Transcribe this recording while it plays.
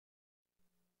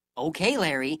Okay,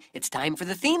 Larry, it's time for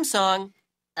the theme song.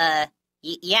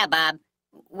 Yeah, Bob.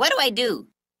 What do I do?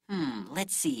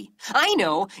 Let's see. I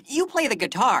know, you play the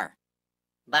guitar.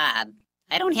 Bob,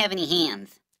 I don't have any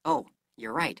hands. Oh,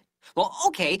 you're right. Well,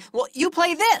 okay, you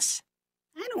play this.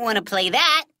 I don't want to play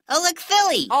that. I'll look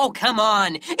silly. Oh, come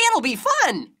on, it'll be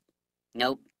fun.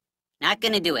 Nope, not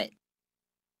gonna do it.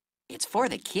 It's for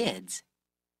the kids.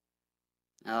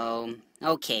 Oh,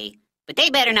 okay. But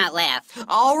they better not laugh.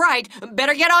 All right,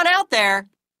 better get on out there.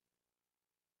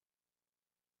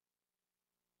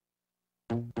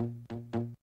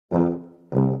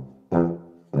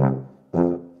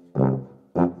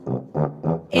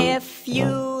 If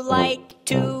you like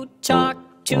to talk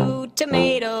to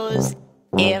tomatoes,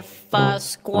 if a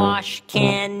squash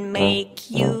can make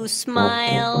you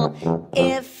smile,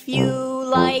 if you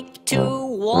like to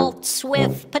waltz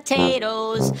with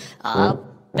potatoes, up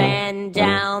and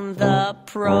down the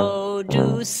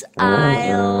produce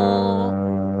aisle,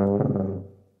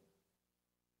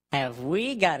 have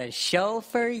we got a show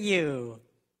for you?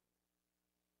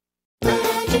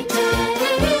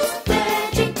 VeggieTales,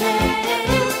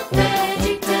 VeggieTales,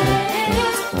 VeggieTales,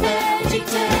 VeggieTales,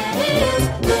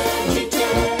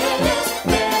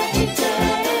 VeggieTales,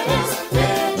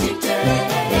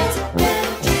 VeggieTales,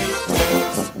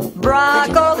 VeggieTales.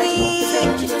 Broccoli,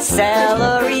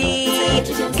 celery,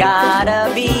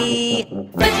 gotta be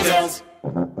VeggieTales.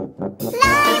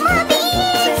 Lima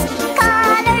beans,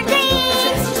 collard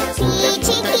greens,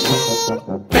 peachy keen.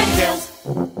 VeggieTales.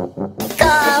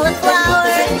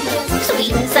 cauliflower,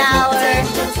 sweet and sour,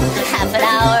 half an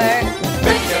hour.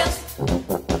 VeggieTales.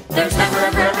 There's never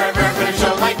a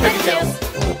show like VeggieTales.